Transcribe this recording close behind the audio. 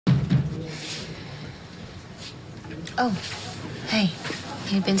Oh, hey.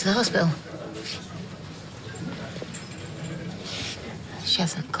 You've been to the hospital? She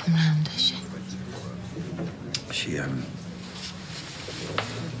hasn't come round, has she?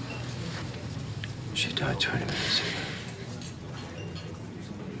 She died 20 minutes ago.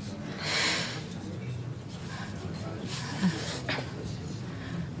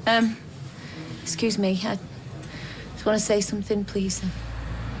 Excuse me. I just want to say something, please.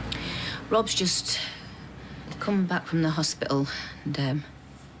 Rob's just come back from the hospital, and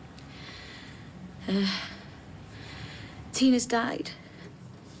Tina's died.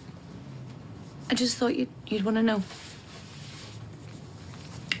 I just thought you'd want to know.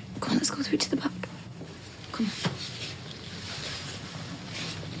 Come on, let's go through to the back. Come on.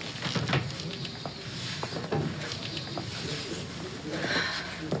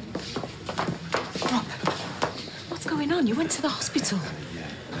 Rob, what's going on? You went to the hospital.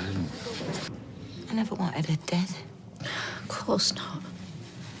 I never wanted her dead. Of course not.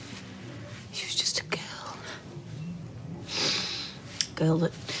 She was just a girl. A girl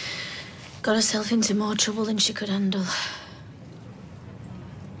that got herself into more trouble than she could handle.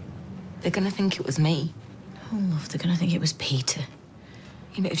 They're gonna think it was me. Oh, love, they're gonna think it was Peter.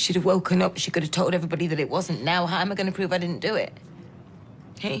 You know, if she'd have woken up, she could have told everybody that it wasn't. Now, how am I gonna prove I didn't do it?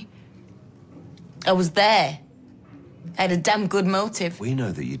 Hey? I was there. I had a damn good motive. We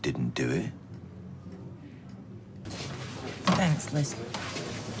know that you didn't do it. Thanks, Liz.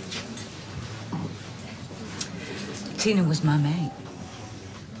 Tina was my mate.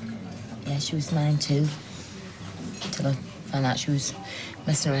 Yeah, she was mine too. Till I found out she was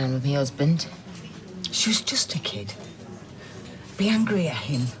messing around with my husband. She was just a kid. Be angry at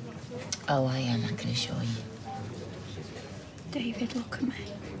him. Oh, I am, I can assure you. David, look at me.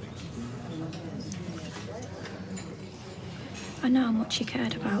 I know how much you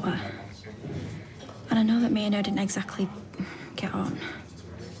cared about her. And I know that me and her didn't exactly get on.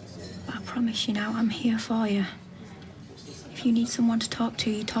 But I promise you now, I'm here for you. If you need someone to talk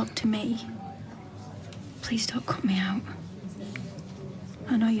to, you talk to me. Please don't cut me out.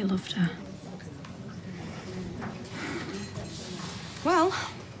 I know you loved her. Well,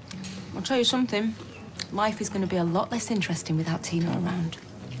 I'll tell you something. Life is going to be a lot less interesting without Tina around.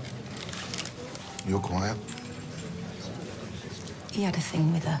 You're quiet. He had a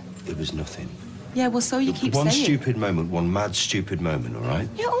thing with her. It was nothing. Yeah, well, so you keep saying. One stupid moment, one mad, stupid moment, all right?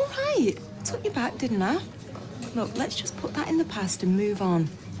 Yeah, all right. I took you back, didn't I? Look, let's just put that in the past and move on.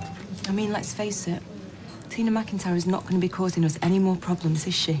 I mean, let's face it. Tina McIntyre is not going to be causing us any more problems,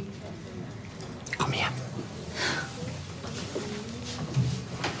 is she? Come here.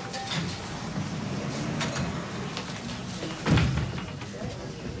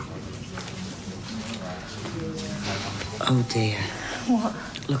 Oh, dear. What?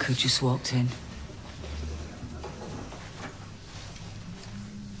 Look who just walked in.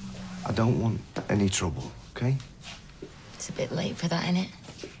 I don't want any trouble, okay? It's a bit late for that, innit?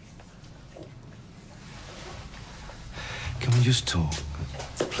 Can we just talk?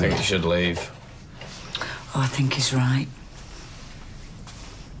 I think you should leave. Oh, I think he's right.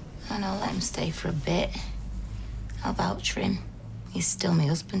 And I'll let him stay for a bit. I'll vouch for him. He's still my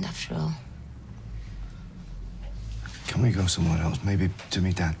husband, after all. Can we go somewhere else? Maybe to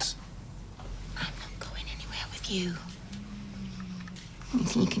me dad's? I'm not going anywhere with you. You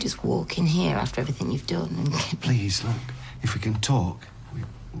think you can just walk in here after everything you've done and... Please, look. If we can talk,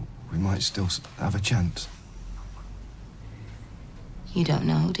 we might still have a chance. You don't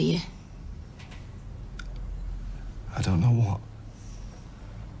know, do you? I don't know what.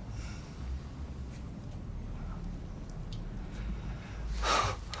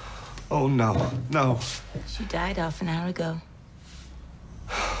 Oh, no, no. She died half an hour ago.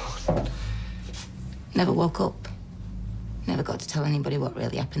 Never woke up. Never got to tell anybody what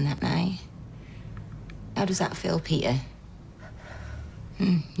really happened that night. How does that feel, Peter?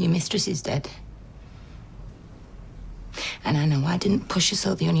 Your mistress is dead. And I know I didn't push her,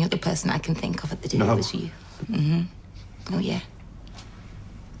 so the only other person I can think of at the dinner was you. Oh, yeah.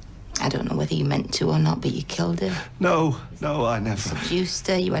 I don't know whether you meant to or not, but you killed her. No, I never. Seduced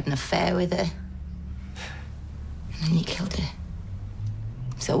her, you had an affair with her. And then you killed her.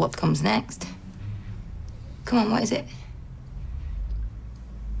 So what comes next? Come on, what is it?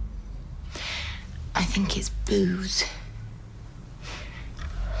 I think it's booze.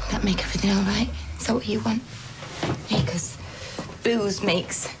 That make everything all right? Is that what you want? Because booze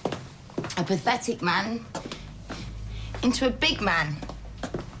makes a pathetic man into a big man.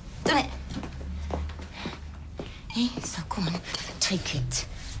 Done it? Hey, so come on, take it.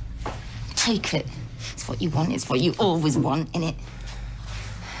 Take it. It's what you want, it's what you always want, innit?